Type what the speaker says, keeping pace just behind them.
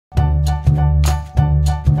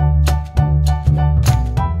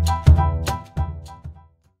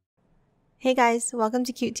Hey guys, welcome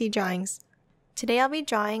to Cute Tea Drawings. Today I'll be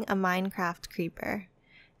drawing a Minecraft creeper.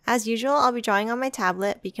 As usual, I'll be drawing on my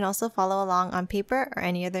tablet, but you can also follow along on paper or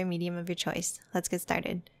any other medium of your choice. Let's get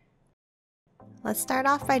started. Let's start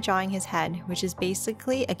off by drawing his head, which is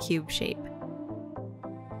basically a cube shape.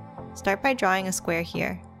 Start by drawing a square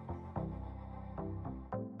here.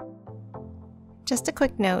 Just a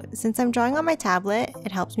quick note, since I'm drawing on my tablet,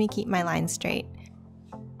 it helps me keep my lines straight.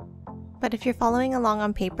 But if you're following along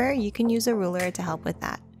on paper, you can use a ruler to help with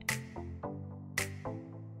that.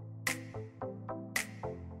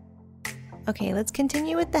 Okay, let's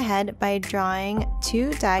continue with the head by drawing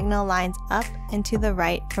two diagonal lines up and to the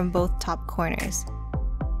right from both top corners.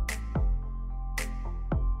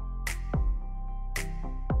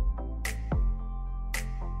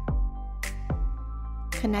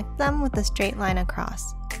 Connect them with a straight line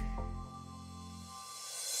across.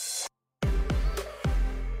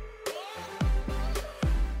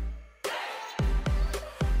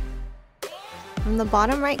 From the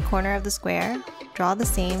bottom right corner of the square, draw the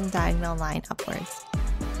same diagonal line upwards.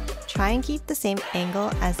 Try and keep the same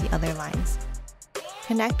angle as the other lines.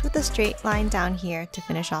 Connect with a straight line down here to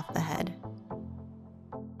finish off the head.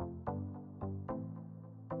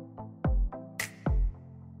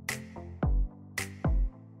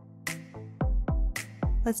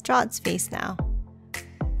 Let's draw its face now.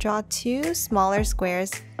 Draw two smaller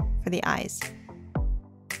squares for the eyes.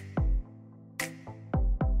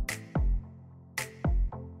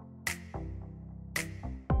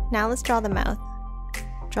 Now let's draw the mouth.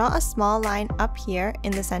 Draw a small line up here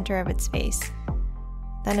in the center of its face,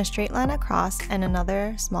 then a straight line across and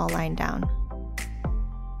another small line down.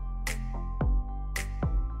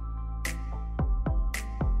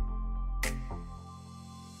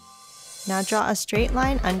 Now draw a straight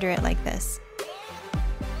line under it like this.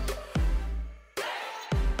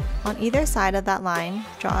 On either side of that line,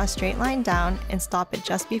 draw a straight line down and stop it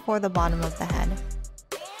just before the bottom of the head.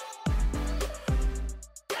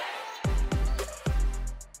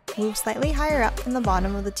 Move slightly higher up from the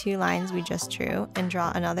bottom of the two lines we just drew and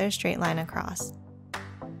draw another straight line across.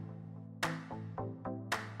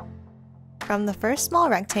 From the first small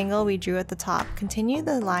rectangle we drew at the top, continue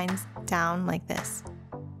the lines down like this.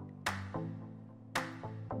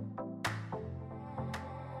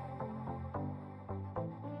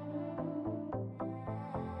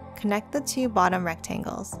 Connect the two bottom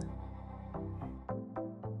rectangles.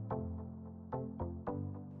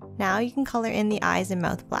 Now you can color in the eyes and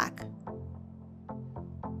mouth black.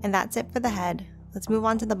 And that's it for the head. Let's move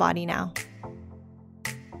on to the body now.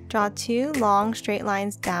 Draw two long straight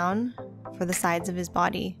lines down for the sides of his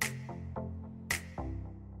body.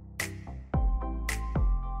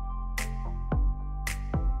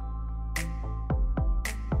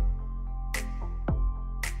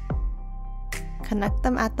 Connect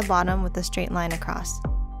them at the bottom with a straight line across.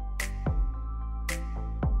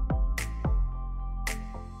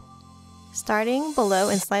 Starting below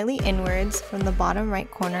and slightly inwards from the bottom right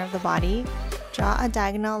corner of the body, draw a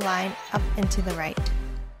diagonal line up and to the right.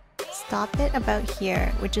 Stop it about here,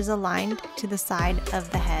 which is aligned to the side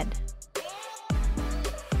of the head.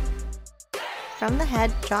 From the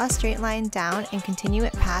head, draw a straight line down and continue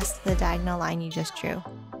it past the diagonal line you just drew.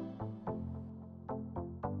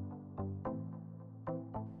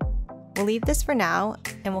 We'll leave this for now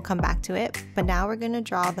and we'll come back to it, but now we're going to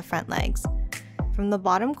draw the front legs. From the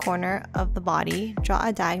bottom corner of the body, draw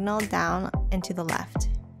a diagonal down and to the left.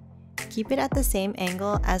 Keep it at the same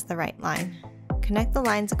angle as the right line. Connect the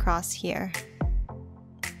lines across here.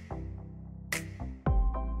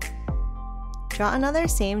 Draw another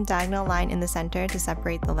same diagonal line in the center to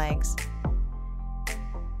separate the legs.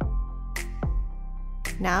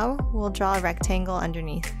 Now we'll draw a rectangle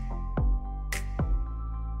underneath.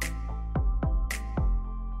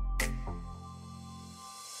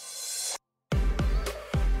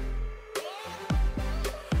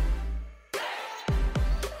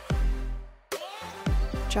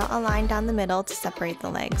 Draw a line down the middle to separate the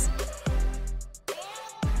legs.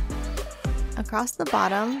 Across the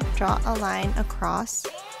bottom, draw a line across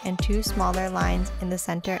and two smaller lines in the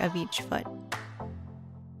center of each foot.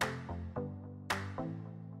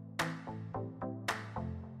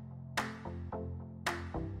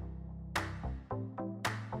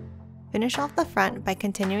 Finish off the front by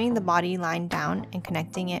continuing the body line down and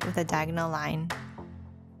connecting it with a diagonal line.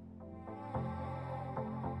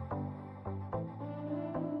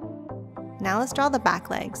 Now let's draw the back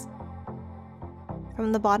legs.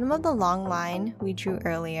 From the bottom of the long line we drew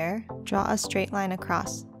earlier, draw a straight line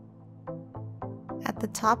across. At the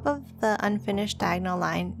top of the unfinished diagonal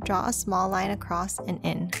line, draw a small line across and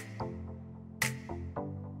in.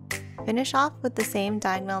 Finish off with the same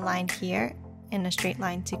diagonal line here and a straight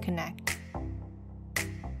line to connect.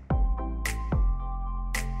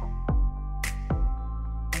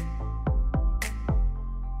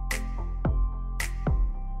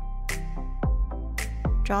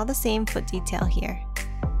 Draw the same foot detail here.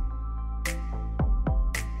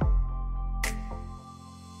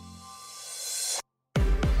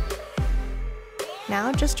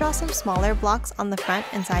 Now just draw some smaller blocks on the front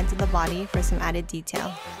and sides of the body for some added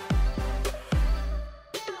detail.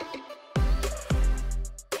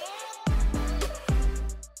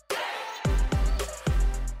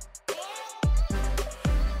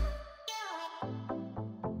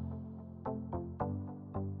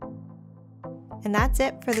 And that's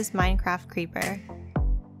it for this Minecraft creeper.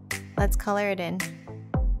 Let's color it in.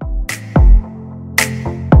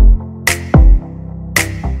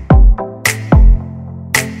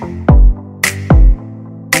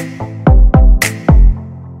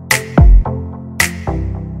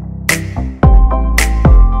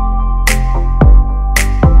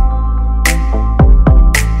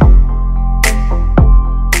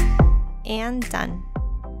 And done.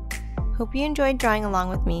 Hope you enjoyed drawing along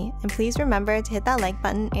with me, and please remember to hit that like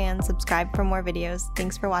button and subscribe for more videos.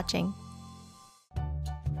 Thanks for watching.